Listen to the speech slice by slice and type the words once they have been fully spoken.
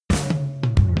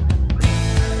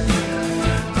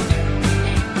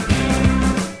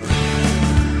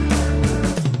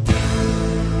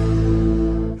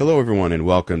everyone, and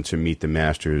welcome to Meet the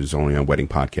Masters, only on Wedding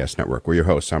Podcast Network. We're your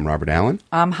hosts. I'm Robert Allen.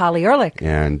 I'm Holly Ehrlich.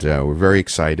 And we're very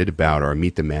excited about our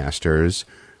Meet the Masters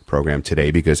program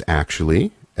today because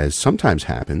actually, as sometimes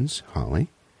happens, Holly,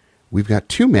 we've got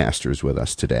two masters with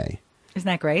us today. Isn't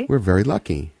that great? We're very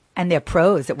lucky. And they're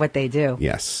pros at what they do.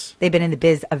 Yes. They've been in the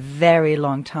biz a very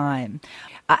long time.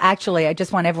 Actually, I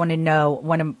just want everyone to know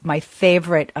one of my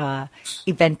favorite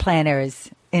event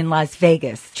planners in Las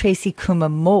Vegas, Tracy Kuma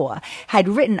Moore, had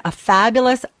written a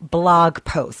fabulous blog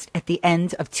post at the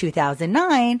end of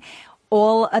 2009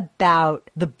 all about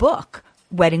the book,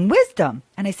 Wedding Wisdom.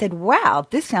 And I said, wow,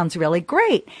 this sounds really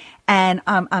great. And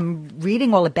I'm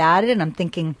reading all about it and I'm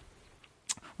thinking,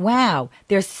 wow,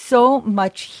 there's so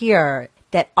much here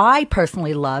that I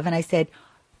personally love. And I said,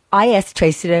 I asked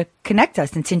Tracy to connect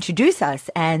us and to introduce us.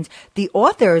 And the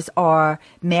authors are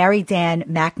Mary Dan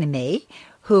McNamee,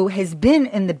 who has been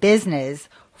in the business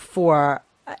for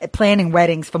planning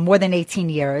weddings for more than 18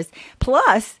 years.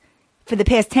 Plus, for the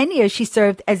past 10 years, she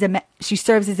serves as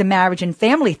a marriage and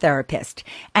family therapist.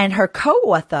 And her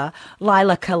co-author,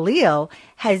 Leila Khalil,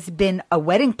 has been a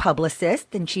wedding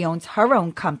publicist, and she owns her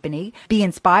own company, Be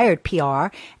Inspired PR.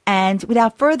 And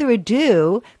without further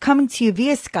ado, coming to you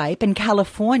via Skype in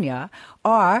California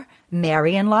are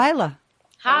Mary and Leila.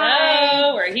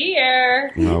 Hi, we're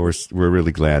here. Well, we're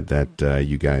really glad that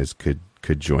you guys could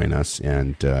join us.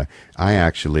 And I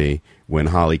actually, when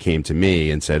Holly came to me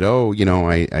and said, oh,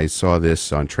 I saw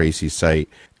this on Tracy's site,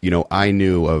 I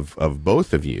knew of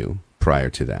both of you prior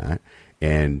to that.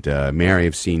 And Mary,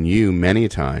 I've seen you many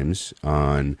times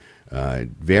on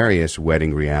various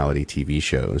wedding reality TV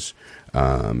shows.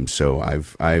 So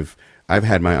I've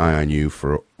had my eye on you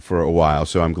for a while.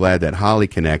 So I'm glad that Holly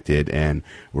connected and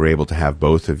we're able to have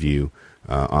both of you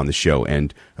on the show.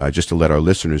 And just to let our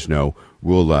listeners know,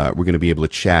 we're going to be able to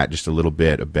chat just a little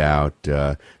bit about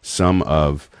some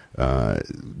of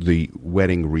the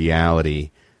wedding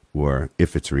reality, or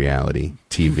if it's reality,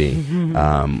 TV,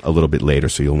 a little bit later.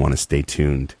 So you'll want to stay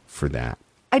tuned for that.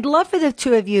 I'd love for the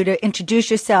two of you to introduce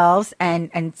yourselves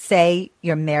and say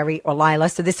you're Mary or Leila.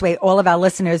 So this way, all of our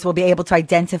listeners will be able to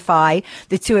identify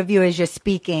the two of you as you're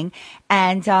speaking.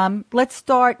 And let's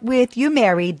start with you,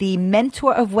 Mary, the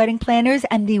mentor of wedding planners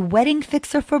and the wedding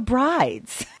fixer for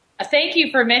brides. Thank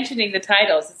you for mentioning the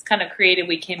titles. It's kind of creative.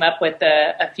 We came up with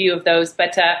a few of those.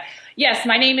 But yes,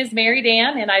 my name is Mary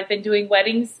Dan, and I've been doing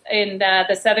weddings in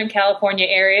the Southern California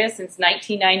area since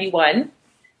 1991.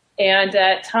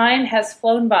 And time has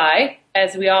flown by.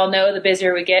 As we all know, the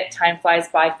busier we get, time flies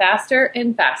by faster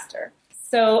and faster.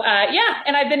 So,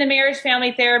 and I've been a marriage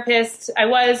family therapist. I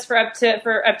was for up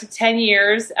to 10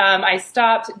 years. I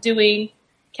stopped doing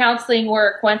counseling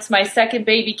work once my second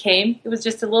baby came. It was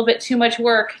just a little bit too much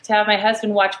work to have my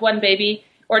husband watch one baby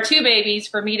or two babies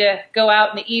for me to go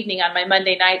out in the evening on my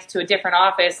Monday nights to a different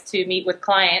office to meet with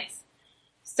clients.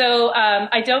 So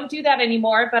I don't do that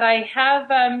anymore, but I have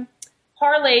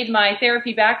parlayed my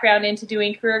therapy background into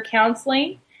doing career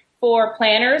counseling for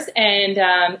planners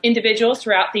and individuals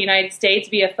throughout the United States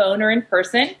via phone or in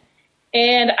person.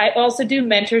 And I also do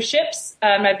mentorships.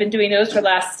 I've been doing those for the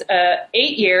last 8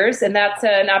 years, and that's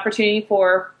an opportunity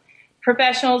for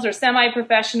professionals or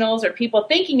semi-professionals or people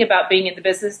thinking about being in the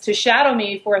business to shadow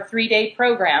me for a 3-day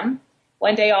program.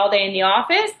 1 day all day in the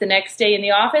office, the next day in the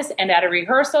office and at a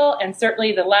rehearsal, and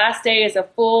certainly the last day is a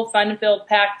full, fun-filled,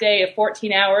 packed day of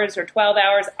 14 hours or 12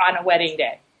 hours on a wedding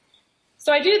day.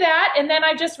 So I do that, and then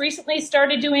I just recently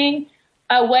started doing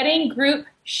a wedding group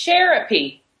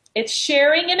therapy. It's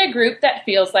sharing in a group that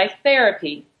feels like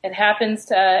therapy. It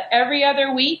happens every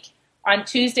other week on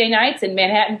Tuesday nights in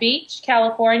Manhattan Beach,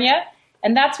 California,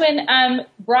 and that's when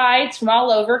brides from all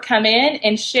over come in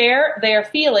and share their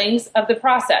feelings of the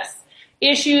process.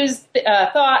 Issues,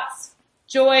 thoughts,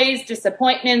 joys,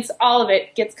 disappointments, all of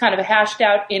it gets kind of hashed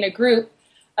out in a group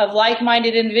of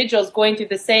like-minded individuals going through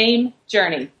the same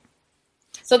journey.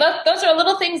 So those are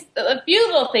a few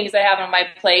little things I have on my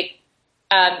plate.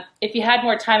 If you had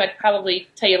more time, I'd probably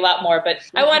tell you a lot more, but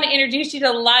I want to introduce you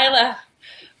to Leila,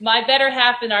 my better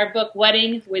half in our book,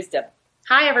 Wedding Wisdom.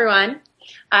 Hi, everyone.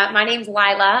 My name's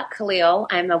Leila Khalil.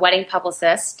 I'm a wedding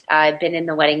publicist. I've been in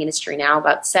the wedding industry now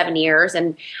about 7 years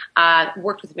and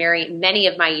worked with Mary many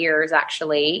of my years,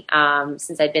 actually,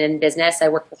 since I've been in business. I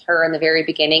worked with her in the very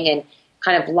beginning and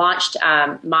kind of launched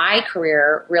my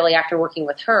career really after working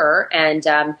with her and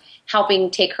helping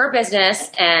take her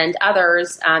business and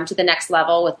others to the next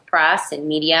level with press and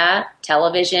media,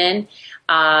 television,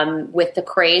 with the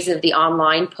craze of the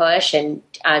online push and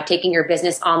taking your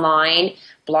business online,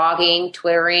 blogging,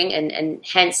 Twittering, and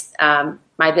hence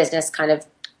my business kind of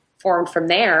formed from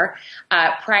there.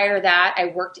 Prior to that, I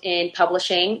worked in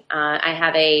publishing. I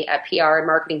have a PR and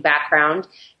marketing background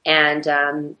and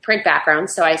print background.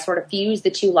 So I sort of fused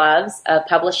the two loves of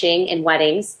publishing and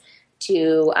weddings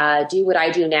to do what I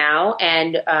do now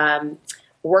and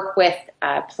work with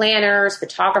planners,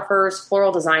 photographers,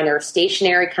 floral designers,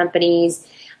 stationery companies,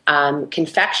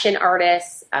 confection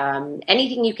artists,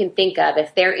 anything you can think of.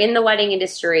 If they're in the wedding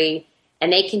industry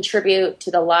and they contribute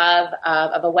to the love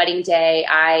of a wedding day,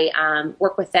 I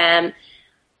work with them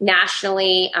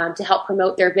nationally to help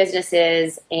promote their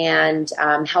businesses and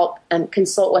help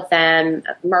consult with them,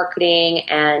 marketing,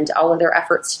 and all of their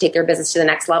efforts to take their business to the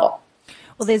next level.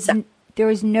 Well, there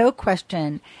is no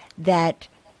question that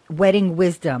Wedding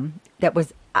Wisdom, that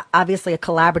was obviously a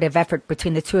collaborative effort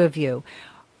between the two of you,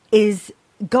 is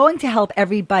going to help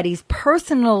everybody's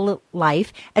personal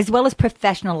life as well as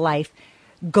professional life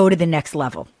go to the next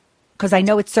level. Because I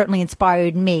know it certainly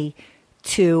inspired me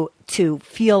to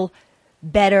feel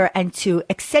better and to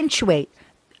accentuate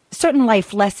certain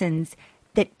life lessons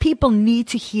that people need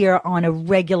to hear on a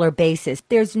regular basis.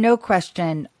 There's no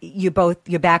question your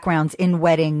backgrounds in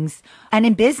weddings and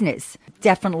in business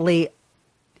definitely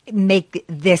make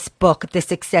this book the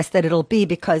success that it'll be,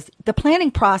 because the planning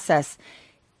process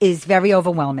is very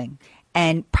overwhelming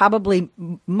and probably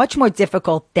much more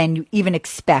difficult than you even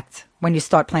expect when you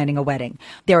start planning a wedding.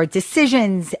 There are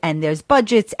decisions and there's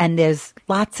budgets and there's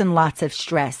lots and lots of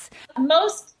stress.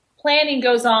 Most planning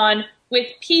goes on with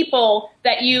people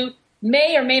that you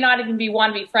may or may not even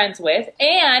want to be friends with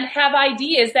and have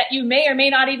ideas that you may or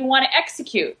may not even want to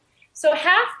execute. So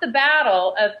half the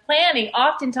battle of planning,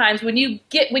 oftentimes when you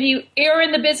are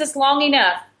in the business long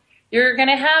enough, you're going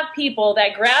to have people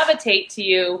that gravitate to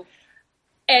you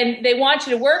and they want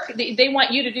you to work. They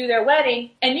want you to do their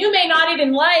wedding, and you may not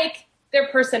even like their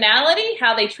personality,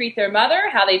 how they treat their mother,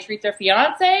 how they treat their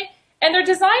fiance, and their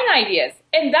design ideas.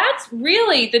 And that's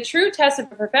really the true test of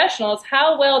a professional, is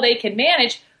how well they can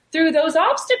manage through those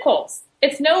obstacles.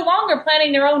 It's no longer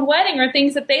planning their own wedding or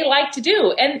things that they like to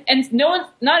do. And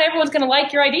not everyone's going to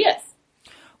like your ideas.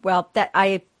 Well,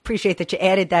 I appreciate that you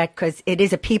added that, because it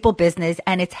is a people business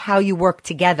and it's how you work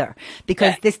together,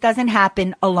 because this doesn't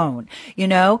happen alone,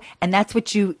 and that's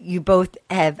what you both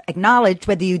have acknowledged,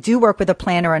 whether you do work with a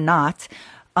planner or not,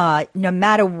 no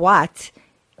matter what,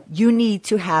 you need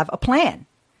to have a plan.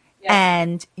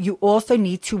 And you also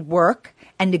need to work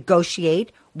and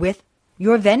negotiate with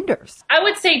your vendors. I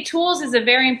would say tools is a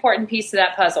very important piece of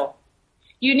that puzzle.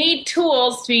 You need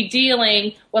tools to be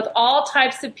dealing with all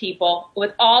types of people,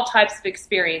 with all types of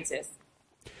experiences.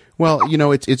 Well,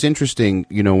 it's interesting,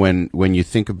 when you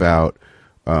think about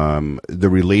the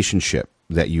relationship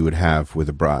that you would have with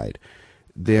a bride.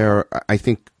 There, I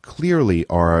think, clearly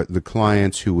are the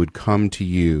clients who would come to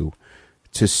you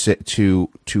to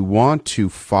want to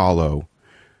follow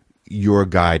your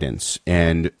guidance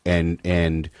and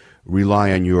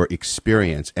rely on your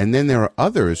experience. And then there are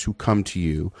others who come to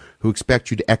you who expect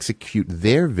you to execute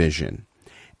their vision.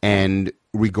 And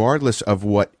regardless of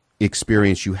what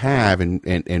experience you have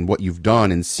and what you've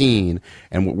done and seen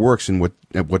and what works and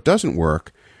what doesn't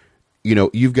work,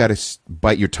 you've got to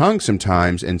bite your tongue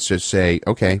sometimes and just say,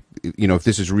 okay, if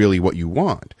this is really what you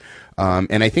want.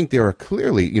 And I think there are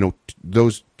clearly,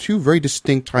 those two very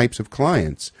distinct types of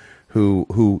clients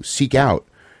who seek out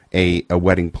a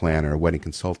wedding planner, a wedding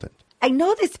consultant. I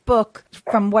know this book,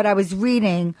 from what I was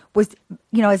reading, was,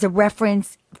 as a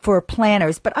reference for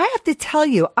planners. But I have to tell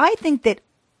you, I think that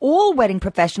all wedding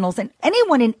professionals and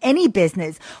anyone in any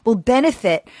business will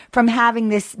benefit from having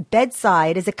this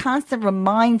bedside as a constant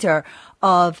reminder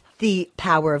of the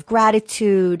power of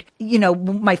gratitude.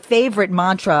 My favorite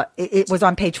mantra, it was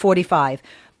on page 45.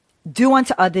 Do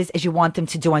unto others as you want them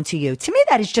to do unto you. To me,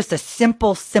 that is just a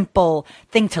simple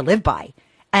thing to live by.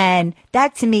 And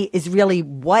that, to me, is really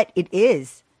what it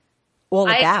is all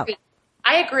about.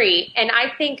 I agree. And I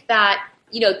think that,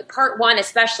 part one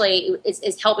especially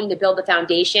is helping to build the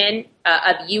foundation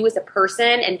of you as a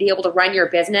person and be able to run your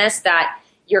business, that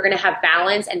you're going to have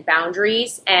balance and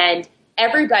boundaries. And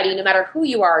everybody, no matter who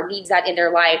you are, needs that in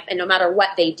their life, and no matter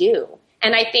what they do.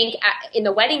 And I think in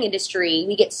the wedding industry,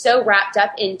 we get so wrapped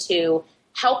up into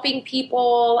helping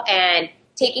people and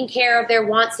taking care of their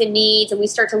wants and needs, and we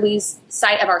start to lose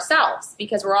sight of ourselves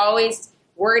because we're always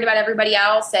worried about everybody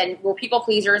else, and we're people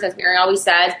pleasers, as Mary always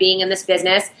says, being in this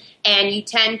business, and you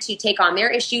tend to take on their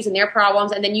issues and their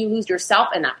problems, and then you lose yourself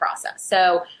in that process.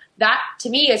 So that, to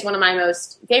me, is one of my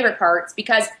most favorite parts,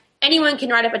 because anyone can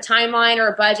write up a timeline or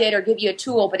a budget or give you a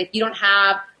tool, but if you don't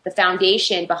have the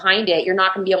foundation behind it, you're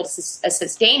not going to be able to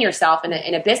sustain yourself in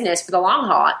a business for the long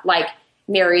haul, like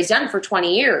Mary's done for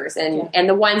 20 years. And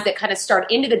the ones that kind of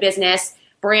start into the business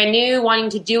brand new, wanting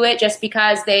to do it just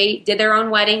because they did their own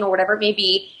wedding or whatever it may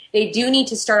be, they do need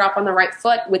to start off on the right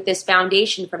foot with this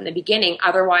foundation from the beginning.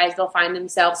 Otherwise, they'll find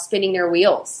themselves spinning their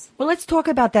wheels. Well, let's talk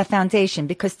about that foundation,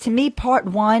 because to me, part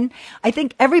one, I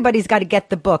think everybody's got to get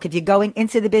the book. If you're going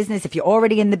into the business, if you're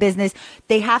already in the business,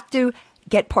 they have to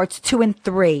get parts 2 and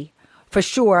 3 for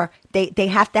sure. They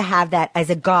have to have that as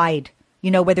a guide,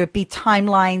 whether it be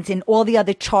timelines and all the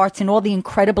other charts and all the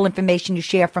incredible information you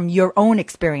share from your own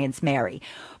experience, Mary.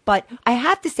 But I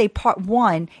have to say part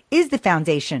 1 is the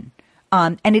foundation.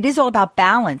 And it is all about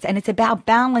balance, and it's about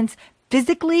balance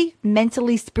physically,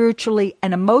 mentally, spiritually,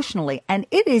 and emotionally. And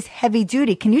it is heavy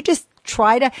duty. Can you just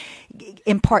try to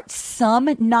impart some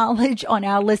knowledge on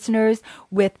our listeners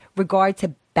with regard to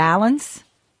balance?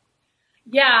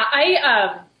 Yeah,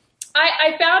 I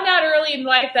found out early in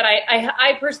life that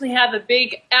I personally have a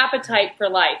big appetite for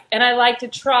life, and I like to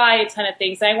try a ton of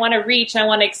things. I want to reach, I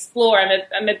want to explore.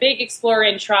 I'm a big explorer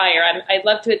and trier. I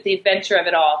love the adventure of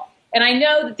it all. And I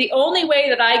know that the only way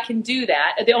that I can do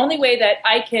that, the only way that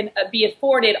I can be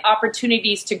afforded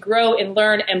opportunities to grow and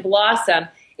learn and blossom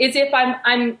is if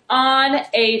I'm on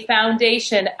a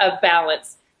foundation of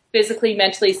balance, physically,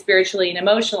 mentally, spiritually, and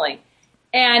emotionally.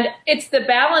 And it's the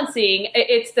balancing,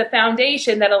 it's the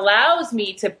foundation that allows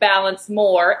me to balance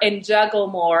more and juggle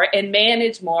more and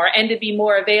manage more and to be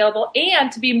more available and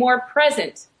to be more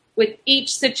present with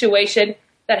each situation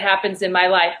that happens in my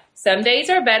life. Some days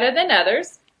are better than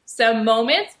others. Some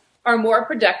moments are more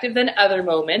productive than other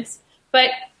moments, but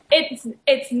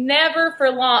it's never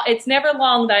for long. It's never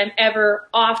long that I'm ever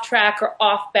off track or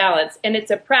off balance, and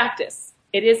it's a practice.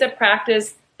 It is a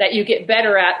practice that you get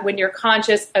better at when you're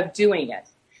conscious of doing it.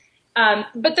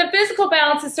 But the physical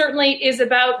balance is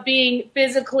about being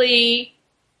physically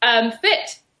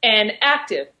fit and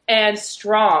active and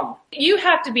strong. You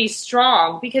have to be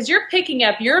strong because you're picking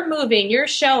up, you're moving, you're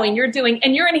showing, you're doing,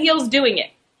 and you're in heels doing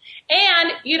it.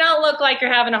 And you don't look like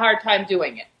you're having a hard time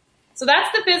doing it. So that's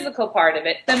the physical part of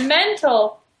it. The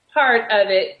mental part of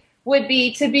it would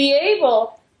be to be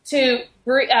able to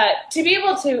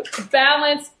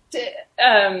balance.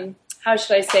 How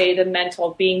should I say the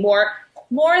mental being more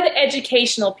the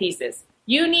educational pieces.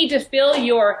 You need to fill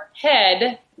your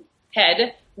head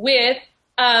with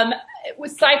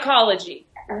psychology,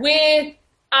 with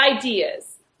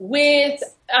ideas, with.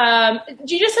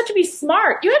 You just have to be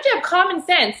smart. You have to have common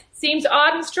sense. Seems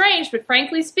odd and strange, but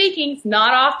frankly speaking, it's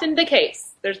not often the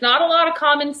case. There's not a lot of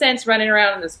common sense running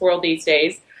around in this world these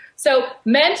days. So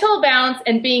mental balance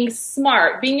and being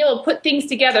smart, being able to put things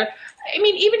together. I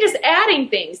mean, even just adding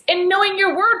things and knowing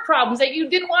your word problems that you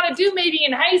didn't want to do maybe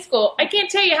in high school. I can't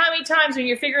tell you how many times when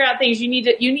you're figuring out things, you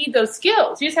need those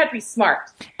skills. You just have to be smart.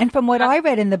 And from what I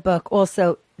read in the book,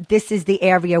 also, this is the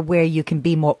area where you can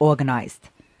be more organized.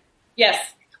 Yes.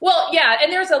 Well, yeah,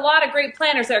 and there's a lot of great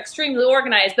planners that are extremely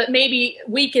organized, but maybe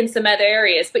weak in some other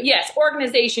areas. But yes,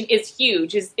 organization is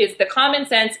huge. Is the common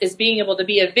sense is being able to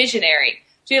be a visionary,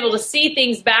 to be able to see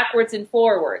things backwards and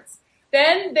forwards.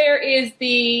 Then there is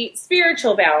the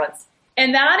spiritual balance,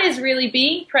 and that is really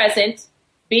being present,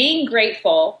 being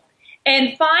grateful,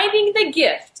 and finding the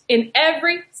gift in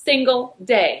every single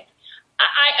day.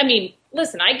 I mean,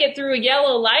 listen, I get through a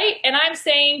yellow light, and I'm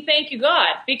saying thank you,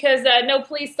 God, because no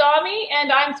police saw me,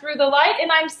 and I'm through the light,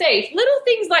 and I'm safe. Little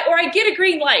things like, or I get a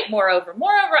green light, moreover,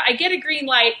 I get a green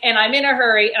light, and I'm in a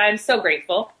hurry, and I'm so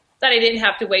grateful that I didn't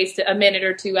have to waste a minute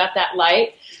or two at that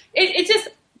light. It's just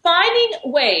finding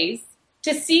ways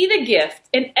to see the gift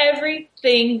in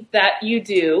everything that you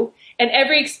do and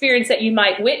every experience that you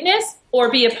might witness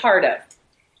or be a part of.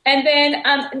 And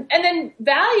then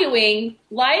valuing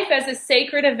life as a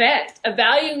sacred event,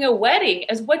 valuing a wedding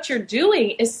as what you're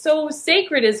doing is so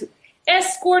sacred as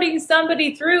escorting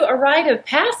somebody through a rite of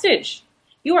passage.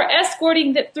 You are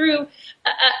escorting them through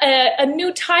a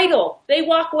new title. They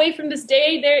walk away from this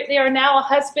day, they are now a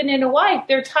husband and a wife.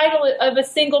 Their title of a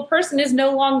single person is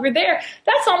no longer there.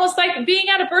 That's almost like being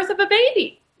at a birth of a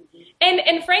baby.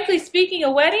 And frankly speaking,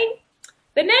 a wedding,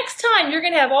 the next time you're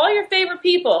going to have all your favorite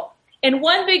people in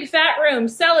one big fat room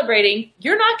celebrating,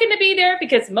 you're not going to be there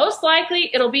because most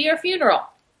likely it'll be your funeral.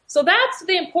 So that's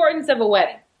the importance of a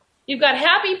wedding. You've got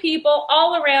happy people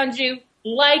all around you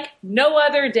like no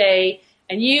other day.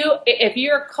 And if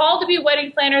you're called to be a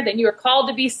wedding planner, then you are called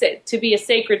to be a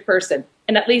sacred person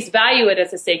and at least value it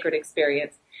as a sacred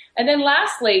experience. And then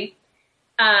lastly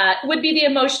would be the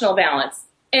emotional balance.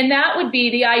 And that would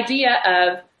be the idea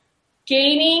of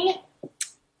gaining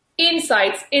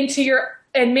insights into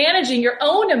and managing your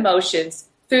own emotions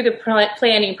through the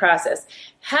planning process.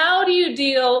 How do you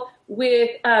deal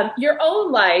with your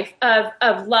own life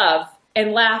of love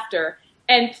and laughter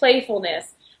and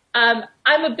playfulness I'm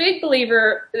a big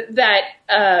believer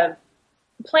that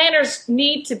planners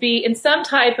need to be in some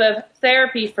type of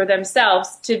therapy for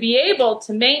themselves to be able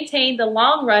to maintain the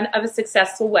long run of a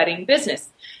successful wedding business.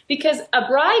 Because a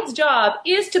bride's job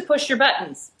is to push your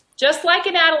buttons. Just like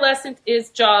an adolescent's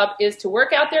job is to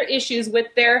work out their issues with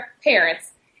their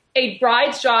parents, a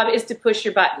bride's job is to push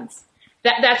your buttons.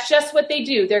 That's just what they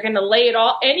do. They're going to lay it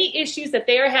all. Any issues that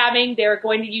they are having, they're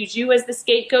going to use you as the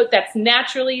scapegoat. That's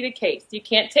naturally the case. You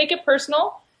can't take it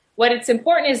personal. What it's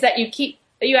important is that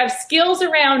you have skills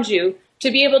around you to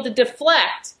be able to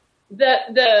deflect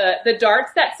the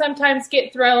darts that sometimes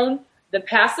get thrown, the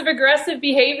passive aggressive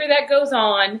behavior that goes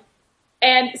on.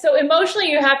 And so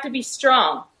emotionally, you have to be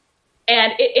strong.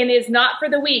 And it is not for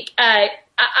the weak. I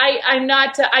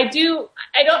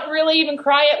don't really even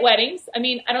cry at weddings. I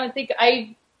mean, I don't think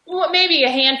maybe a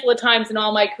handful of times in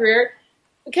all my career,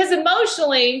 because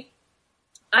emotionally,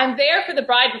 I'm there for the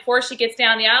bride before she gets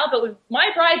down the aisle. But when my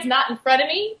bride's not in front of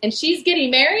me and she's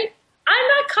getting married, I'm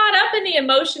not caught up in the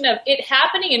emotion of it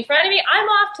happening in front of me. I'm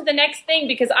off to the next thing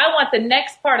because I want the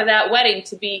next part of that wedding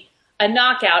to be a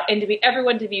knockout and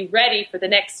everyone to be ready for the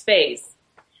next phase.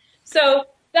 So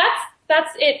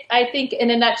that's it, I think, in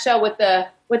a nutshell with the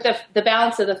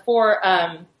balance of the four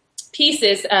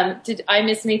pieces. Did I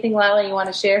miss anything, Leila, you want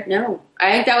to share? No,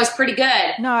 I think that was pretty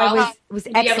good. No, it was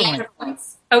excellent.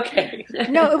 Okay.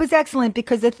 No, it was excellent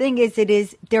because the thing is,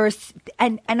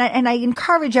 and I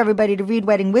encourage everybody to read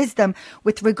Wedding Wisdom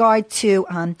with regard to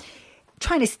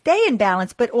trying to stay in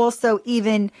balance, but also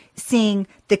even seeing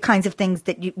the kinds of things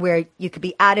where you could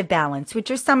be out of balance, which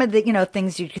are some of the,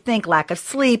 things you could think, lack of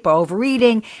sleep or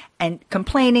overeating and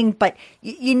complaining. But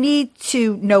you need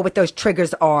to know what those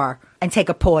triggers are and take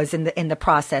a pause in the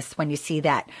process when you see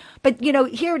that. But,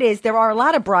 here it is. There are a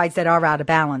lot of brides that are out of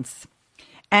balance.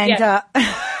 And, yes.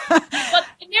 Well,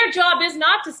 and their job is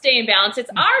not to stay in balance. It's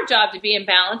our job to be in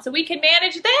balance so we can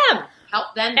manage them.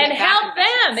 Help them. And help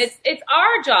them. It's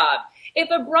our job. If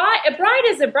a bride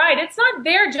is a bride, it's not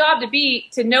their job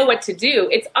to know what to do.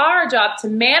 It's our job to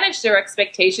manage their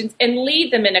expectations and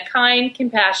lead them in a kind,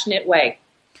 compassionate way.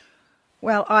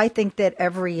 Well, I think that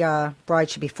every bride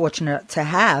should be fortunate to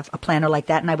have a planner like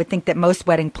that. And I would think that most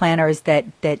wedding planners that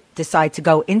decide to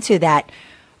go into that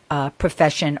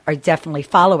profession are definitely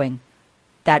following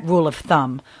that rule of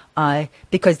thumb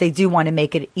because they do want to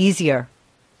make it easier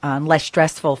and less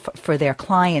stressful for their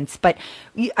clients. But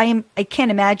I can't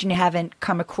imagine you haven't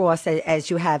come across, as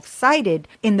you have cited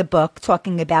in the book,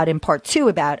 talking about in part 2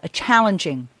 about a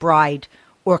challenging bride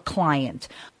or client.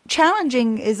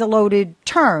 Challenging is a loaded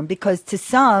term because to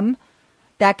some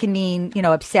that can mean,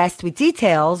 obsessed with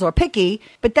details or picky,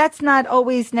 but that's not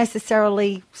always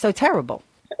necessarily so terrible.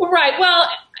 Right. Well,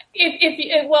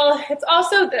 it's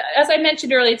also, as I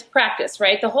mentioned earlier, it's practice,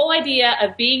 right? The whole idea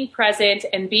of being present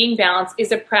and being balanced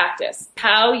is a practice.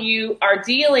 How you are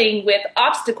dealing with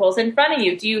obstacles in front of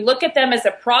you. Do you look at them as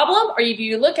a problem or do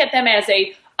you look at them as an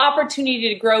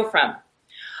opportunity to grow from?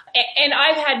 And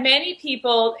I've had many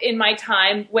people in my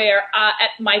time where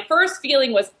my first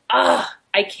feeling was,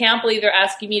 I can't believe they're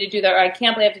asking me to do that, or I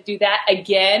can't believe I have to do that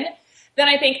again. Then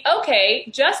I think, okay,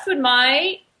 just when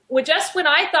I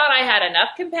thought I had enough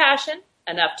compassion,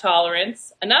 enough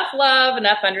tolerance, enough love,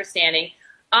 enough understanding,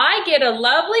 I get a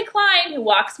lovely client who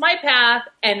walks my path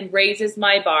and raises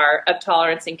my bar of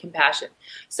tolerance and compassion.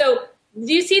 So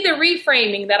do you see the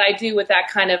reframing that I do with that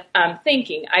kind of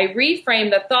thinking? I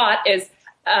reframe the thought as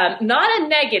not a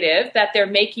negative, that they're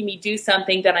making me do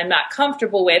something that I'm not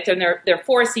comfortable with and they're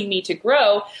forcing me to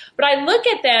grow, but I look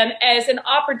at them as an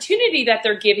opportunity that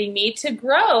they're giving me to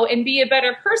grow and be a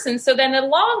better person. So then in the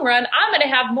long run, I'm going to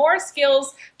have more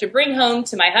skills to bring home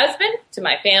to my husband, to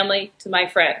my family, to my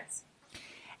friends.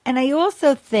 And I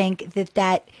also think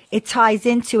that it ties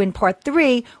into, in part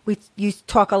 3, you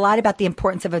talk a lot about the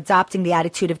importance of adopting the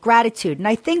attitude of gratitude. And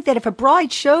I think that if a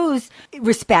bride shows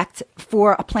respect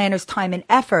for a planner's time and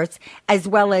efforts, as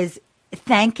well as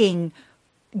thanking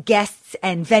guests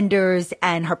and vendors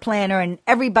and her planner and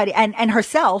everybody and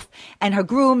herself and her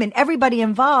groom and everybody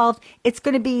involved, it's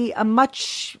going to be a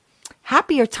much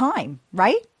happier time,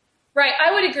 right? Right,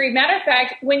 I would agree. Matter of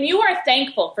fact, when you are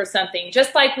thankful for something,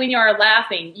 just like when you are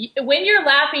laughing, when you're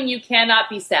laughing, you cannot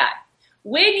be sad.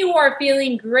 When you are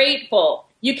feeling grateful,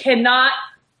 you cannot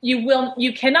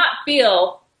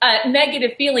feel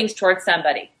negative feelings towards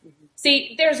somebody. Mm-hmm.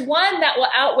 See, there's one that will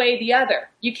outweigh the other.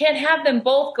 You can't have them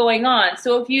both going on.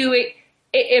 So if you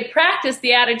practice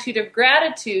the attitude of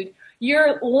gratitude,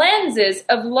 your lenses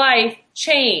of life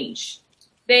change.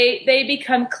 They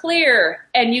become clear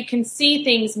and you can see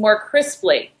things more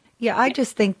crisply. Yeah, I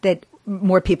just think that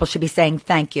more people should be saying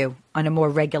thank you on a more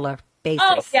regular basis.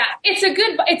 Oh, yeah.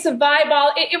 It's a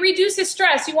vibe. It reduces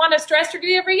stress. You want a stress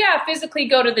reliever? Yeah. Physically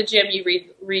go to the gym. You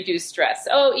reduce stress.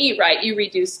 Oh, eat right. You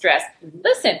reduce stress.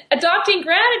 Listen, adopting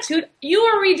gratitude, you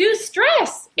will reduce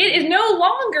stress. It is no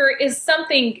longer is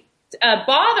something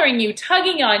bothering you,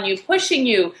 tugging on you, pushing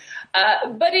you.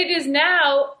 But it is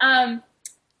now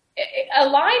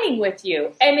aligning with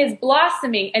you and is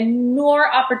blossoming, and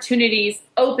more opportunities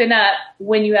open up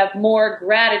when you have more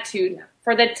gratitude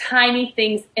for the tiny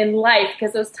things in life,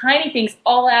 because those tiny things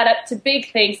all add up to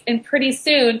big things, and pretty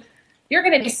soon you're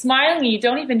going to be smiling and you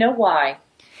don't even know why.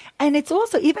 And it's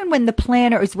also, even when the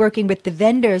planner is working with the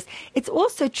vendors, it's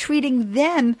also treating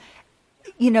them,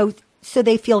 so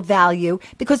they feel value,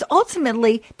 because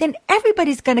ultimately then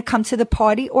everybody's going to come to the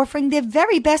party offering their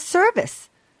very best service.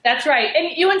 That's right.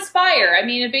 And you inspire. I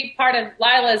mean, a big part of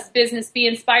Leila's business, Be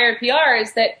Inspired PR,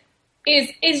 is that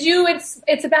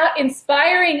it's about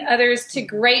inspiring others to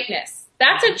greatness.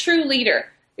 That's a true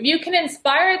leader. If you can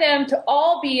inspire them to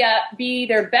all be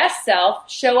their best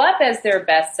self, show up as their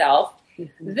best self,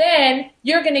 then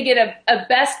you're going to get a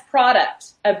best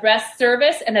product, a best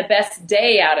service, and a best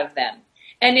day out of them.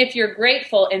 And if you're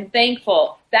grateful and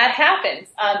thankful, that happens.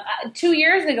 2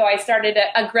 years ago, I started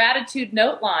a gratitude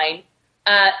note line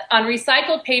on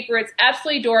recycled paper. It's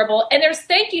absolutely adorable. And there's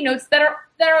thank you notes that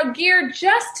are geared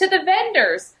just to the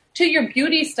vendors, to your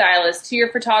beauty stylist, to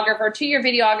your photographer, to your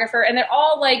videographer. And they're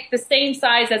all like the same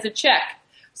size as a check.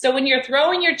 So when you're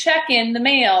throwing your check in the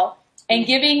mail and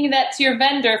giving that to your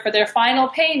vendor for their final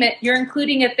payment, you're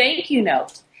including a thank you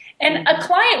note. And a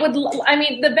client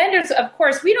the vendors, of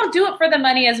course, we don't do it for the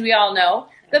money, as we all know.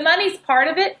 The money's part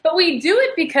of it, but we do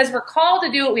it because we're called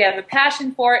to do it. We have a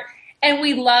passion for it, and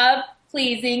we love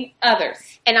pleasing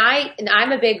others. And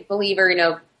I'm a big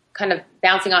believer, kind of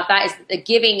bouncing off that, is the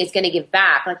giving is going to give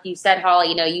back. Like you said,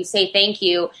 Holly, you say thank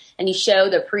you and you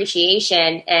show the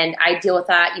appreciation. And I deal with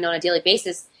that, on a daily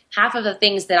basis. Half of the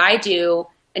things that I do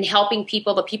in helping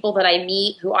people, the people that I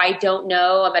meet who I don't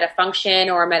know, I'm at a function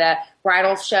or I'm at a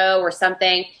bridal show or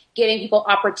something, giving people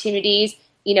opportunities,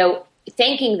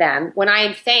 thanking them. When I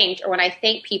am thanked, or when I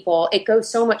thank people, it goes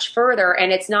so much further,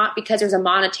 and it's not because there's a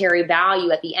monetary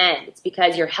value at the end. It's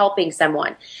because you're helping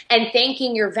someone. And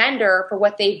thanking your vendor for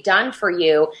what they've done for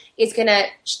you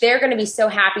they're going to be so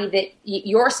happy that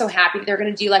you're so happy that they're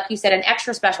going to do, like you said, an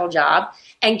extra special job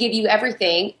and give you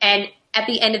everything. And at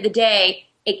the end of the day,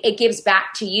 it gives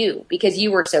back to you because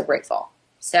you were so grateful.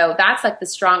 So that's like the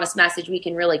strongest message we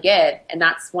can really give. And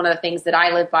that's one of the things that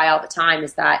I live by all the time,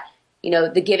 is that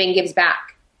the giving gives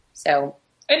back. So,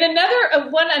 and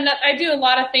I do a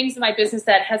lot of things in my business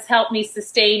that has helped me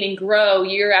sustain and grow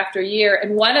year after year.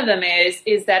 And one of them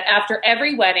is that after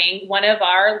every wedding, one of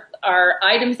our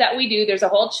items that we do, there's a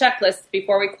whole checklist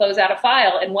before we close out a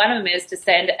file. And one of them is to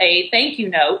send a thank you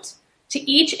note to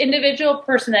each individual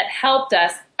person that helped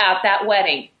us at that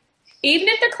wedding. Even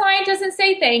if the client doesn't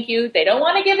say thank you, they don't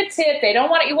want to give a tip, they don't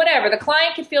want to, whatever. The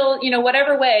client can feel,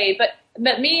 whatever way.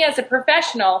 But me as a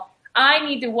professional, I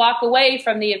need to walk away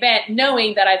from the event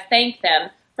knowing that I've thanked them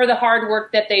for the hard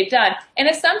work that they've done. And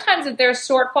if there's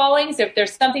shortfallings, if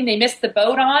there's something they missed the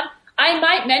boat on, I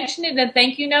might mention it in a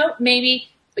thank you note, maybe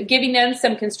giving them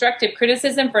some constructive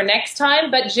criticism for next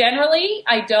time. But generally,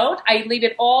 I don't. I leave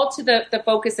it all to the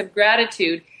focus of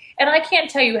gratitude. And I can't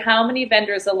tell you how many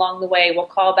vendors along the way will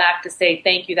call back to say,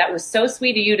 thank you. That was so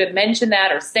sweet of you to mention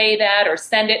that or say that or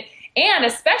send it. And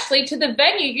especially to the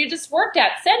venue you just worked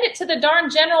at. Send it to the darn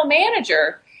general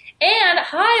manager and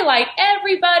highlight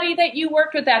everybody that you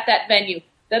worked with at that venue.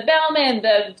 The bellman,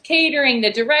 the catering,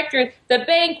 the director, the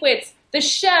banquets, the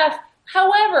chef.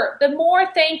 However, the more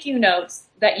thank you notes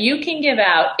that you can give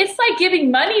out, it's like giving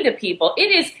money to people.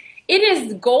 It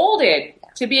is golden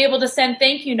to be able to send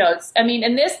thank you notes. I mean,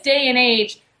 in this day and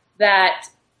age that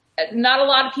not a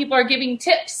lot of people are giving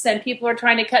tips and people are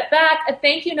trying to cut back, a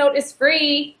thank you note is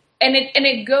free. And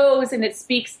it goes and it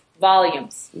speaks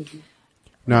volumes. Mm-hmm.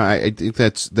 No, I think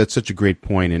that's such a great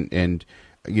point. And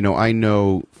I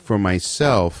know for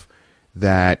myself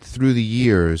that through the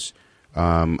years,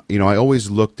 I always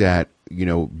looked at,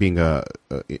 being a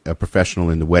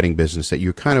professional in the wedding business, that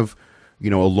you're kind of, a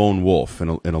lone wolf in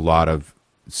a lot of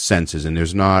senses. And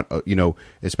there's not,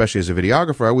 especially as a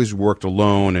videographer, I always worked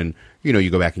alone, and, you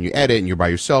go back and you edit and you're by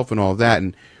yourself and all of that.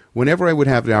 And whenever I would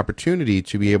have the opportunity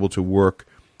to be able to work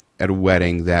at a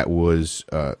wedding that was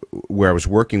where I was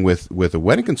working with a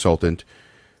wedding consultant,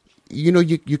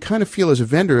 you kind of feel as a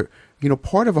vendor,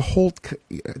 part of a whole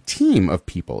team of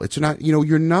people. It's not,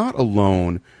 you're not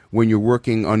alone when you're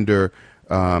working under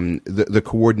the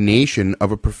coordination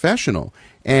of a professional.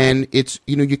 And it's,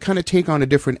 you kind of take on a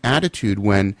different attitude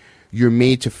when you're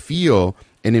made to feel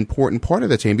an important part of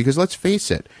that team, because let's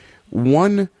face it,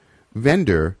 one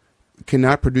vendor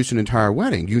cannot produce an entire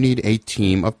wedding. You need a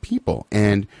team of people.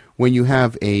 And when you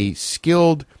have a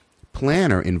skilled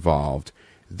planner involved,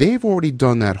 they've already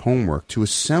done that homework to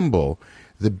assemble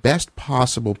the best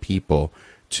possible people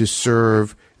to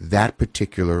serve that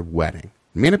particular wedding.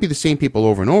 It may not be the same people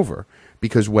over and over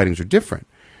because weddings are different,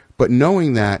 but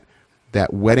knowing that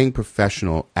wedding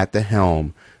professional at the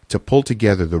helm to pull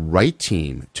together the right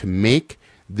team to make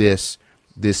this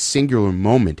singular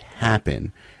moment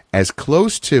happen as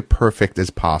close to perfect as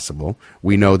possible.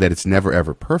 We know that it's never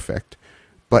ever perfect,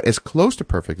 but as close to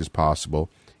perfect as possible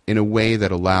in a way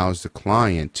that allows the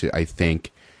client to, I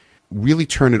think, really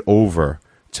turn it over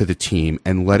to the team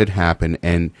and let it happen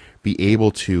and be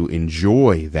able to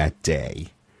enjoy that day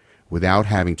without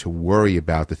having to worry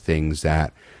about the things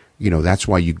that, that's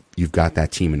why you've got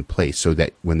that team in place, so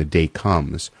that when the day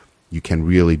comes, you can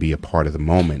really be a part of the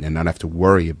moment and not have to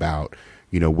worry about,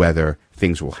 whether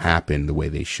things will happen the way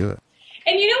they should.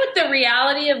 And you know what the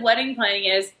reality of wedding planning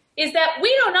is that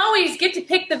we don't always get to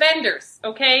pick the vendors,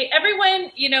 okay?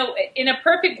 Everyone, in a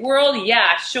perfect world,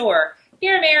 yeah, sure.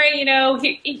 Here, Mary,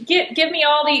 give me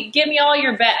all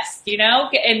your best,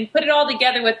 and put it all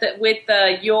together with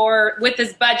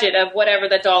this budget of whatever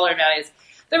the dollar amount is.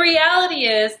 The reality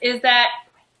is that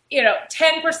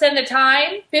 10% of the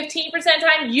time, 15% of the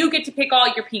time, you get to pick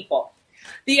all your people.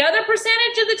 The other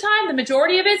percentage of the time, the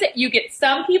majority of it is that you get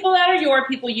some people that are your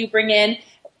people you bring in,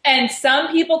 and some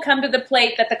people come to the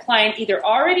plate that the client either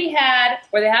already had,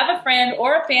 or they have a friend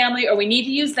or a family, or we need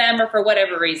to use them, or for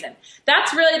whatever reason.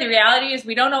 That's really the reality, is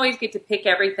we don't always get to pick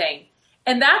everything.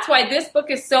 And that's why this book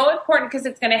is so important, because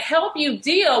it's going to help you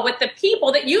deal with the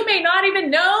people that you may not even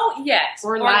know yet.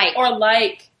 Or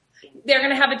like. They're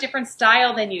going to have a different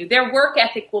style than you. Their work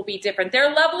ethic will be different.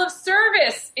 Their level of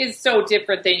service is so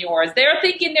different than yours. They're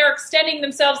thinking they're extending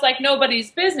themselves like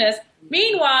nobody's business.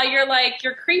 Meanwhile,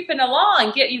 you're creeping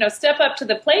along. Step up to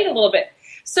the plate a little bit.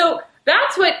 So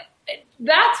that's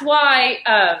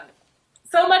why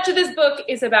so much of this book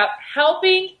is about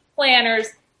helping planners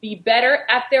be better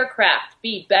at their craft,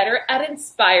 be better at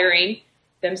inspiring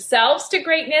themselves to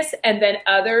greatness and then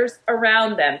others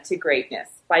around them to greatness.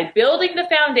 By building the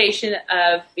foundation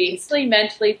of being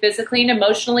mentally, physically, and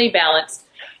emotionally balanced,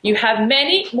 you have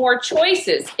many more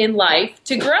choices in life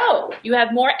to grow. You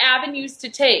have more avenues to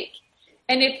take.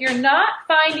 And if you're not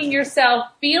finding yourself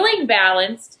feeling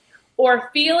balanced or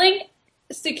feeling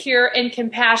secure and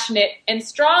compassionate and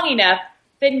strong enough,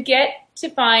 then get to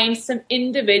find some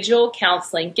individual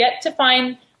counseling. Get to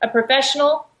find a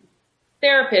professional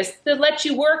therapist to let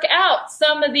you work out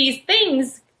some of these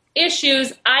things,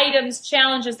 issues, items,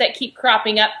 challenges that keep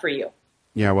cropping up for you.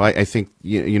 Yeah, well, I think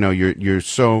you're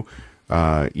so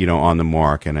on the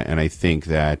mark, and I think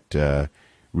that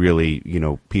really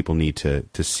people need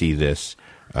to see this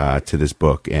to this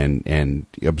book and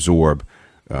absorb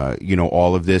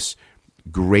all of this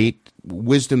great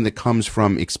wisdom that comes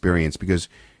from experience, because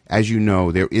as you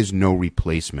know, there is no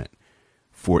replacement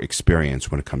for experience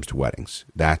when it comes to weddings.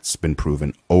 That's been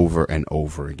proven over and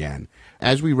over again.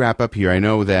 As we wrap up here, I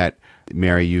know that,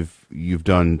 Mary, you've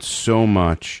done so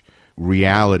much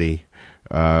reality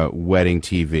wedding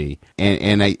TV,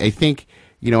 and I think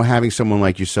having someone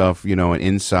like yourself, an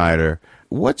insider,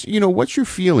 what's your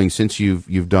feeling since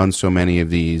you've done so many of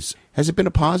these? Has it been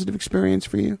a positive experience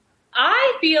for you?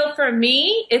 I feel for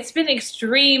me, it's been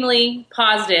extremely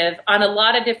positive on a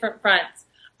lot of different fronts.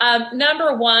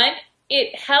 Number one,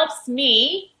 it helps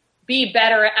me be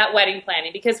better at wedding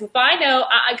planning, because if I know,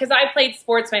 because I played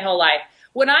sports my whole life,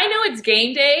 when I know it's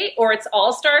game day or it's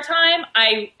all-star time,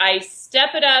 I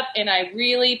step it up and I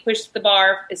really push the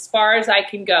bar as far as I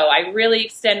can go. I really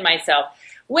extend myself.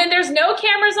 When there's no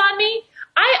cameras on me,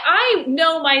 I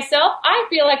know myself. I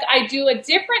feel like I do a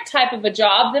different type of a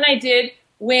job than I did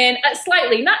when,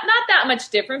 slightly, not that much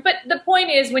different, but the point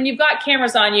is, when you've got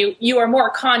cameras on you, you are more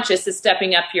conscious of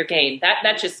stepping up your game.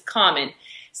 That's just common.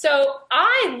 So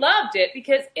I loved it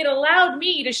because it allowed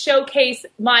me to showcase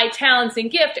my talents and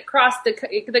gift across the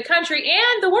country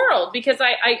and the world, because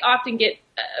I often get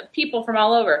people from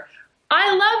all over.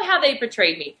 I love how they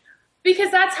portrayed me, because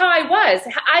that's how I was.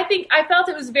 I felt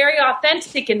it was very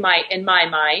authentic in my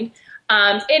mind.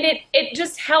 And it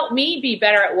just helped me be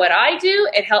better at what I do.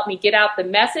 It helped me get out the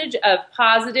message of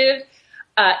positive,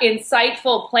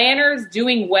 insightful planners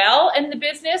doing well in the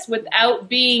business without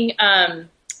being,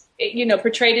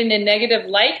 portrayed in a negative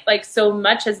light, like so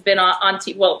much has been on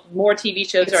more TV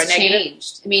shows are negative.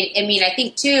 Changed. I mean, I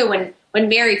think too, when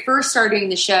Mary first started doing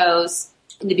the shows,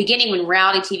 in the beginning when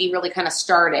reality TV really kind of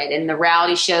started, and the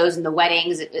reality shows and the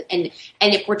weddings, and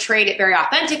it portrayed it very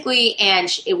authentically, and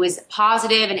it was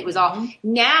positive, and it was all.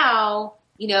 Now,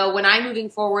 when I'm moving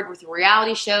forward with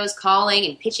reality shows, calling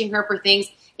and pitching her for things,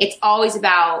 it's always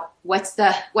about what's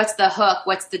the hook,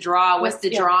 what's the draw, what's the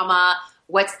drama,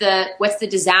 what's the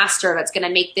disaster that's going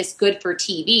to make this good for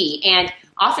TV. And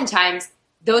oftentimes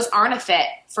those aren't a fit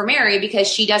for Mary because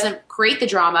she doesn't create the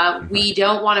drama. We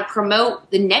don't want to promote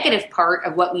the negative part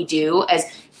of what we do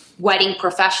as wedding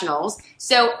professionals.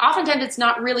 So oftentimes it's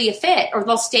not really a fit, or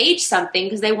they'll stage something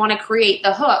because they want to create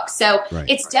the hook. So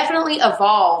it's definitely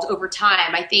evolved over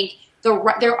time. I think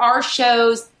there are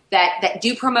shows that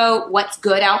do promote what's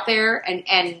good out there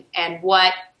and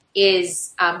what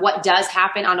is what does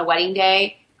happen on a wedding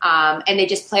day. And they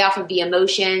just play off of the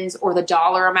emotions or the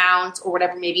dollar amount or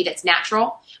whatever maybe that's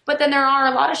natural. But then there are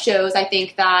a lot of shows, I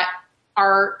think, that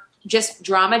are just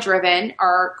drama driven,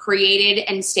 are created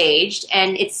and staged,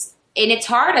 and it's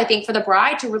hard, I think, for the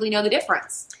bride to really know the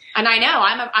difference. And I know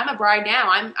I'm a bride now.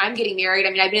 I'm getting married.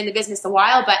 I mean, I've been in the business a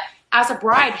while, but as a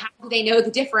bride, how do they know the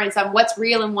difference on what's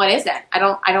real and what isn't? I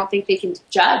don't think they can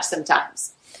judge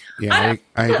sometimes. Yeah,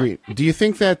 I agree. Do you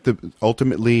think that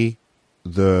ultimately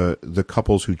the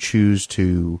couples who choose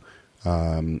to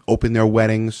open their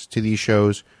weddings to these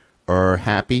shows are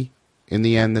happy in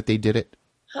the end that they did it?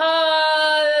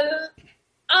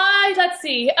 Let's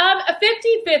see.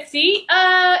 50-50.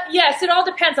 Yes, it all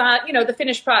depends on, the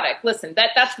finished product. Listen,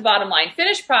 that's the bottom line.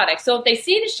 Finished product. So if they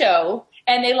see the show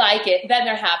and they like it, then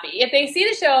they're happy. If they see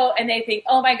the show and they think,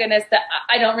 oh my goodness,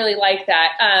 I don't really like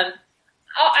that.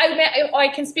 I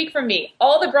can speak for me.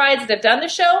 All the brides that have done the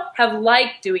show have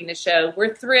liked doing the show.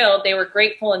 We're thrilled. They were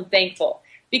grateful and thankful.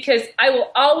 Because I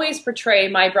will always portray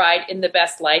my bride in the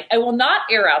best light. I will not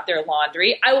air out their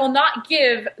laundry. I will not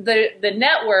give the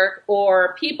network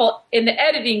or people in the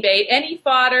editing bay any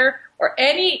fodder or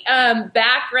any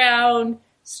background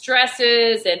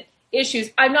stresses and issues.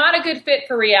 I'm not a good fit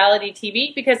for reality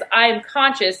TV because I'm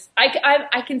conscious.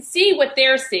 I can see what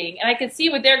they're seeing, and I can see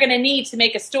what they're going to need to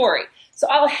make a story. So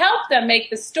I'll help them make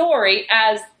the story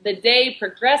as the day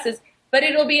progresses, but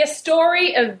it'll be a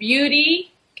story of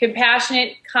beauty,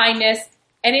 compassionate, kindness,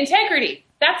 and integrity.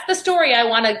 That's the story I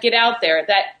want to get out there,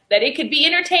 that it could be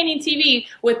entertaining TV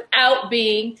without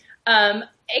being a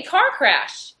car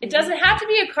crash. It doesn't have to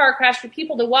be a car crash for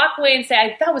people to walk away and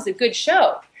say, that was a good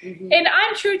show. Mm-hmm. And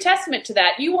I'm true testament to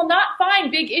that. You will not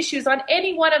find big issues on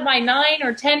any one of my 9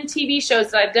 or 10 TV shows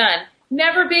that I've done.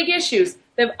 Never big issues.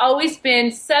 They've always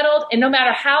been settled, and no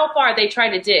matter how far they try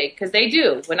to dig, because they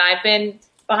do. When I've been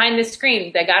behind the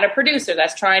screen, they got a producer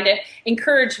that's trying to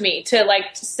encourage me to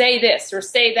to say this or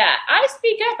say that. I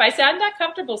speak up. I say, I'm not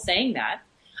comfortable saying that.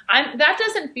 That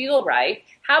doesn't feel right.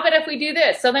 How about if we do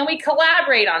this? So then we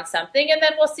collaborate on something, and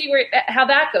then we'll see how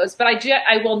that goes. But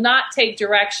I will not take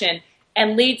direction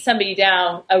and lead somebody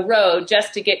down a road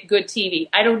just to get good TV.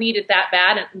 I don't need it that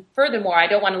bad. And furthermore, I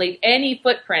don't want to leave any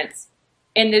footprints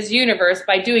in this universe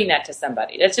by doing that to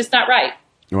somebody. That's just not right.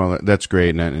 Well, that's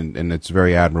great, and it's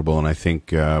very admirable, and I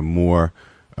think more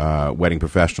wedding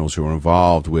professionals who are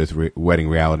involved with wedding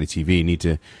reality TV need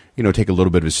to, take a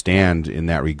little bit of a stand in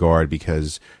that regard,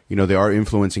 because, they are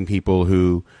influencing people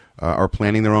who are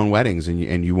planning their own weddings,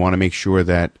 and you want to make sure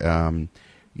that,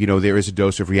 there is a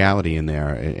dose of reality in there,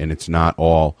 and it's not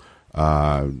all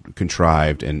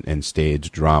contrived and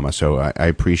staged drama. So I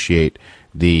appreciate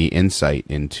the insight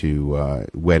into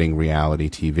wedding reality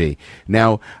TV.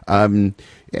 Now,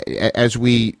 as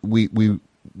we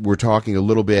were talking a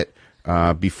little bit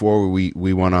before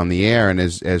we went on the air, and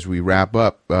as we wrap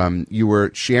up, you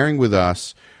were sharing with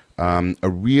us a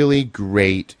really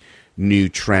great new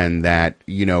trend that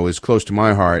is close to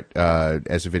my heart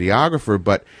as a videographer,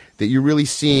 but that you're really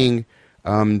seeing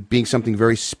being something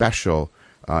very special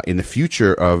in the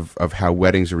future of how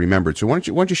weddings are remembered. So why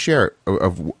don't you share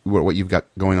of what you've got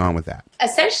going on with that?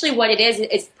 Essentially what it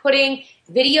is putting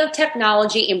video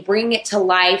technology and bringing it to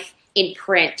life in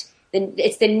print.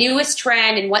 It's the newest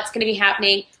trend and what's going to be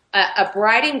happening. A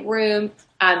bride and groom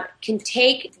can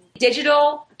take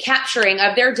digital capturing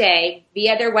of their day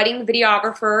via their wedding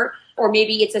videographer, or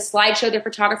maybe it's a slideshow their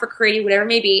photographer created, whatever it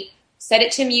may be, set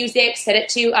it to music, set it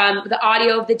to the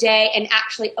audio of the day, and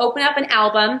actually open up an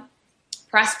album,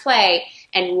 press play,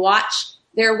 and watch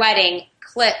their wedding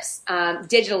clips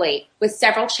digitally with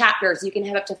several chapters. You can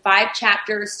have up to 5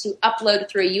 chapters to upload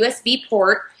through a USB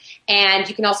port, and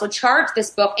you can also charge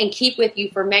this book and keep with you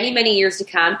for many, many years to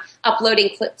come, uploading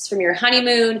clips from your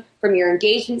honeymoon, from your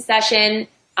engagement session,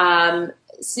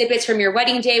 snippets from your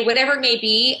wedding day, whatever it may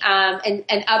be, and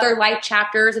other life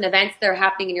chapters and events that are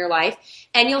happening in your life.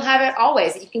 And you'll have it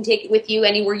always. You can take it with you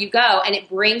anywhere you go, and it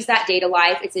brings that day to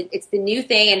life. It's the new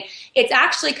thing, and it's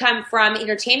actually come from the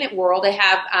entertainment world. I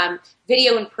have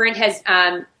video and print has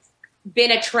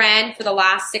been a trend for the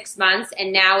last 6 months,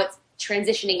 and now it's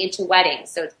transitioning into weddings,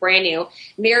 so it's brand new.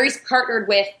 Mary's partnered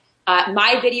with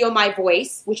My Video, My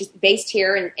Voice, which is based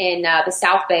here in the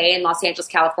South Bay in Los Angeles,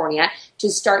 California, to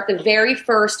start the very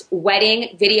first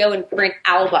wedding video and print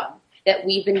album that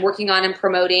we've been working on and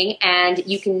promoting. And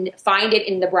you can find it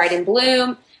in the Bride and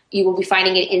Bloom. You will be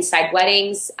finding it inside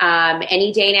weddings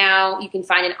any day now. You can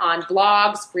find it on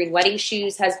blogs. Green Wedding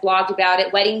Shoes has blogged about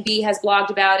it. Wedding Bee has blogged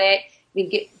about it. We've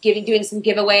been doing some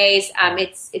giveaways.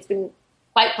 It's been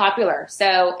quite popular.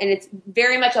 So, and it's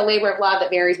very much a labor of love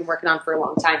that Mary's been working on for a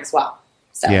long time as well.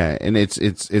 So. Yeah, and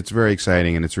it's very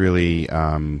exciting, and it's really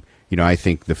I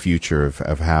think the future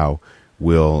of how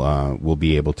we'll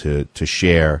be able to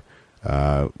share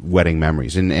wedding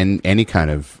memories and any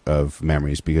kind of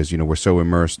memories, because we're so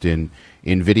immersed in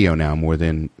video now more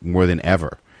than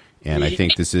ever, and I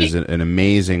think this is an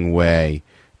amazing way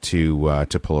to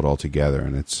pull it all together,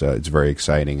 and it's very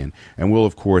exciting, and we'll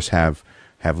of course have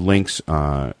links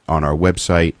on our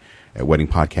website at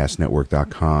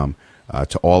weddingpodcastnetwork.com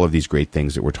to all of these great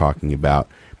things that we're talking about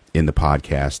in the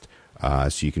podcast,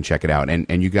 so you can check it out.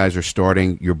 And you guys are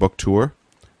starting your book tour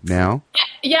now?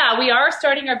 Yeah, we are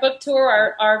starting our book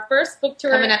tour, our first book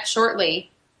tour. Coming up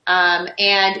shortly. And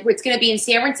it's going to be in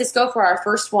San Francisco for our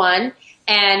first one.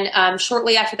 And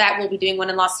shortly after that, we'll be doing one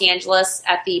in Los Angeles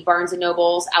at the Barnes &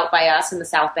 Nobles out by us in the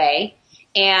South Bay.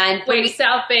 And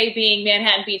South Bay being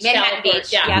Manhattan Beach,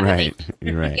 Beach, yeah. Right,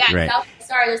 right, yeah, right.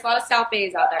 Sorry, there's a lot of South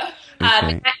Bays out there. Okay.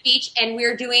 Manhattan Beach, and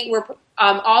we're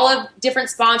all of different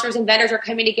sponsors and vendors are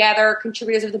coming together,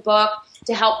 contributors of the book,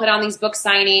 to help put on these book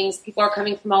signings. People are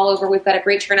coming from all over. We've got a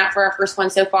great turnout for our first one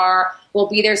so far. We'll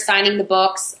be there signing the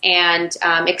books, and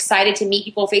excited to meet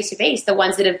people face to face, the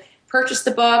ones that have purchased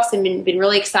the books and been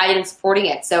really excited and supporting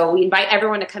it. So we invite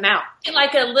everyone to come out.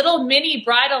 Like a little mini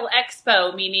bridal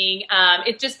expo, meaning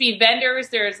it just be vendors.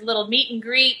 There's a little meet and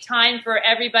greet time for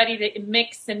everybody to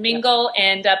mix and mingle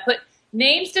and put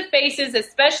names to faces,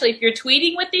 especially if you're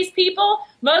tweeting with these people.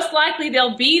 Most likely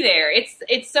they'll be there.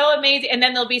 It's so amazing. And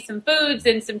then there'll be some foods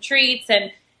and some treats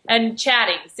and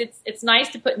chattings. It's nice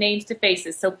to put names to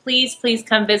faces. So please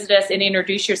come visit us and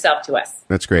introduce yourself to us.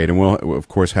 That's great. And we'll, of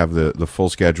course, have the full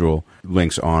schedule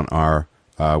links on our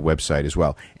website as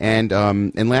well. And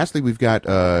lastly, we've got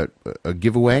a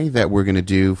giveaway that we're going to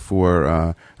do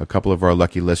for a couple of our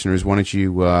lucky listeners. Why don't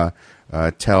you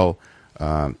tell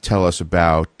us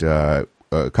about a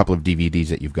couple of DVDs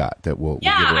that you've got that we'll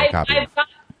give away a copy of.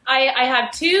 I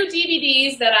have 2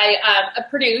 DVDs that I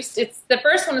produced. The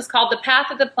first one is called The Path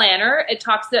of the Planner. It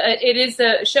is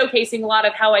showcasing a lot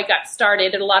of how I got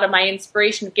started and a lot of my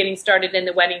inspiration of getting started in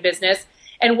the wedding business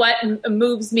and what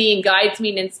moves me and guides me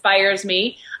and inspires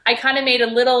me. I kind of made a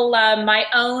little, my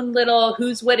own little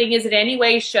Whose Wedding Is It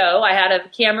Anyway show. I had a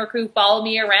camera crew follow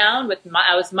me around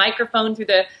I was microphoned through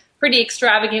the pretty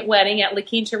extravagant wedding at La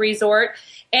Quinta Resort.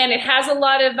 And it has a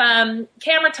lot of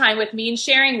camera time with me and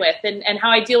sharing with and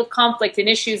how I deal with conflict and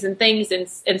issues and things and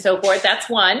so forth. That's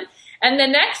one. And the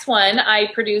next one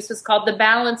I produced was called The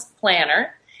Balanced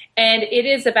Planner. And it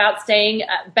is about staying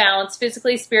balanced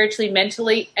physically, spiritually,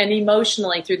 mentally, and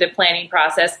emotionally through the planning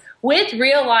process with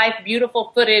real life,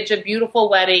 beautiful footage of beautiful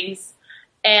weddings.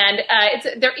 And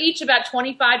they're each about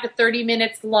 25 to 30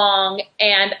 minutes long.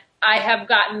 And I have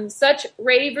gotten such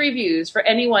rave reviews for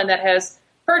anyone that has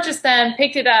purchased them,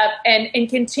 picked it up, and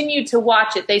continued to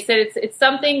watch it. They said it's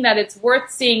something that it's worth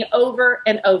seeing over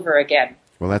and over again.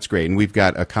 Well, that's great. And we've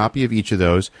got a copy of each of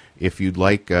those. If you'd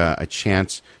like a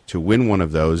chance to win one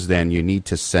of those, then you need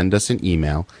to send us an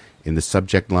email. In the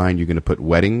subject line, you're going to put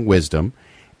Wedding Wisdom,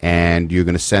 and you're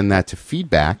going to send that to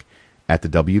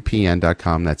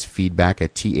feedback@thewpn.com. That's feedback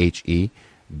at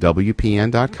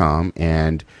THEWPN.com,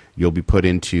 and you'll be put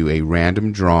into a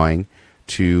random drawing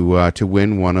to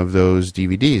win one of those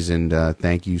DVDs. And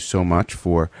thank you so much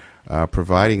for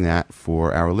providing that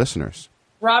for our listeners.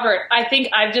 Robert, I think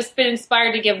I've just been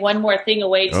inspired to give one more thing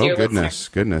away to your listeners.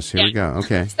 Goodness. Here we go.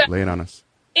 Okay, so, lay it on us.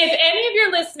 If any of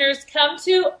your listeners come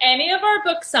to any of our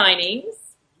book signings,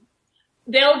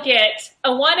 they'll get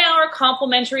a 1-hour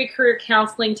complimentary career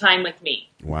counseling time with me.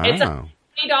 Wow. It's a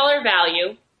 $20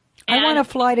 value. I want to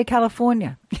fly to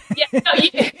California. Yeah,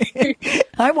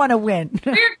 I want to win.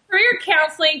 Career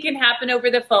counseling can happen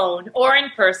over the phone or in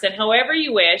person, however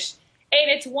you wish. And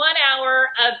it's 1 hour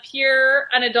of pure,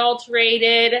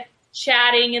 unadulterated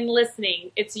chatting and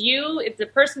listening. It's you, it's the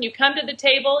person you come to the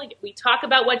table. We talk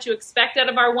about what you expect out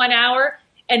of our 1 hour,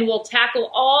 and we'll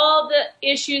tackle all the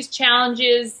issues,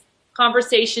 challenges,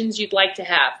 conversations you'd like to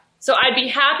have. So I'd be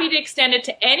happy to extend it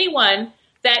to anyone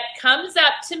that comes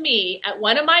up to me at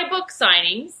one of my book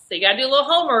signings. So you got to do a little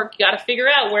homework. You got to figure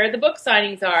out where the book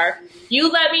signings are. You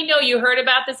let me know you heard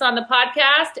about this on the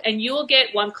podcast, and you will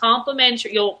get one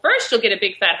complimentary. You'll get a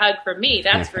big fat hug from me.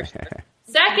 That's for sure.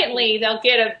 Secondly, they'll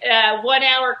get a 1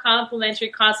 hour complimentary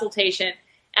consultation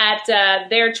at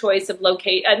their choice of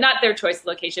location. Not their choice of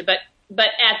location, but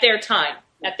at their time.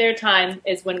 At their time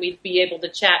is when we'd be able to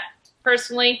chat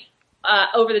personally,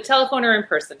 over the telephone or in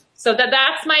person. So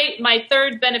that's my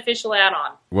third beneficial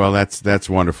add-on. Well, that's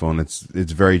wonderful, and it's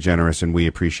very generous, and we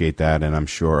appreciate that, and I'm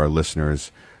sure our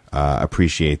listeners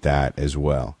appreciate that as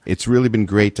well. It's really been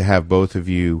great to have both of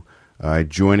you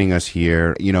joining us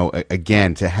here. You know,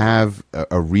 again, to have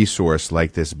a resource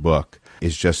like this book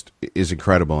is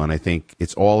incredible, and I think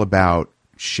it's all about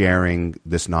sharing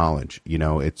this knowledge. You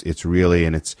know, it's really,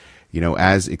 and it's, you know,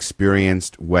 as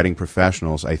experienced wedding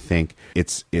professionals, I think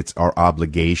it's our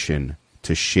obligation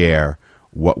to share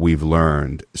what we've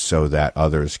learned so that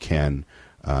others can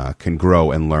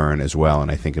grow and learn as well. And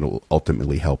I think it'll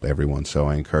ultimately help everyone. So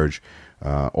I encourage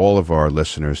all of our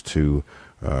listeners to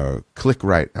click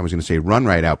right. I was going to say run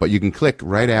right out, but you can click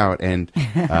right out and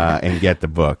get the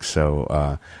book.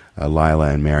 So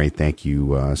Leila and Mary, thank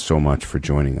you so much for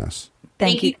joining us.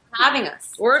 Thank you for having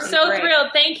us. We're so thrilled.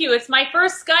 Thank you. It's my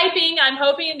first Skyping. I'm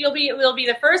hoping we'll be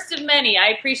the first of many. I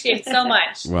appreciate it so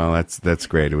much. Well, that's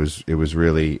great. It was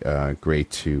really great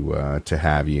to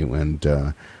have you. And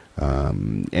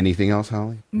anything else,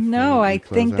 Holly? No, I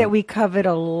think that we covered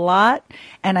a lot,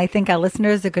 and I think our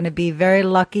listeners are going to be very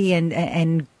lucky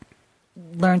and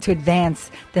learn to advance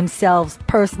themselves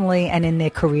personally and in their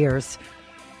careers.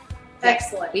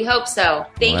 Excellent. We hope so.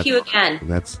 Thank you again.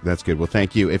 That's good. Well,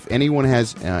 thank you. If anyone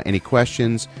has any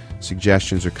questions,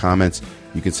 suggestions, or comments,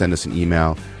 you can send us an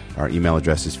email. Our email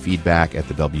address is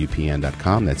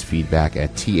feedback@thewpn.com. That's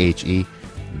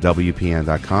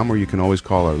feedback@thewpn.com. Or you can always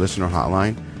call our listener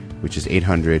hotline, which is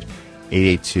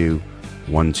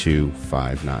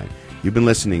 800-882-1259. You've been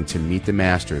listening to Meet the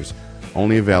Masters,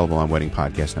 only available on Wedding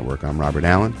Podcast Network. I'm Robert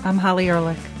Allen. I'm Holly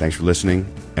Ehrlich. Thanks for listening,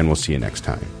 and we'll see you next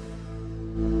time.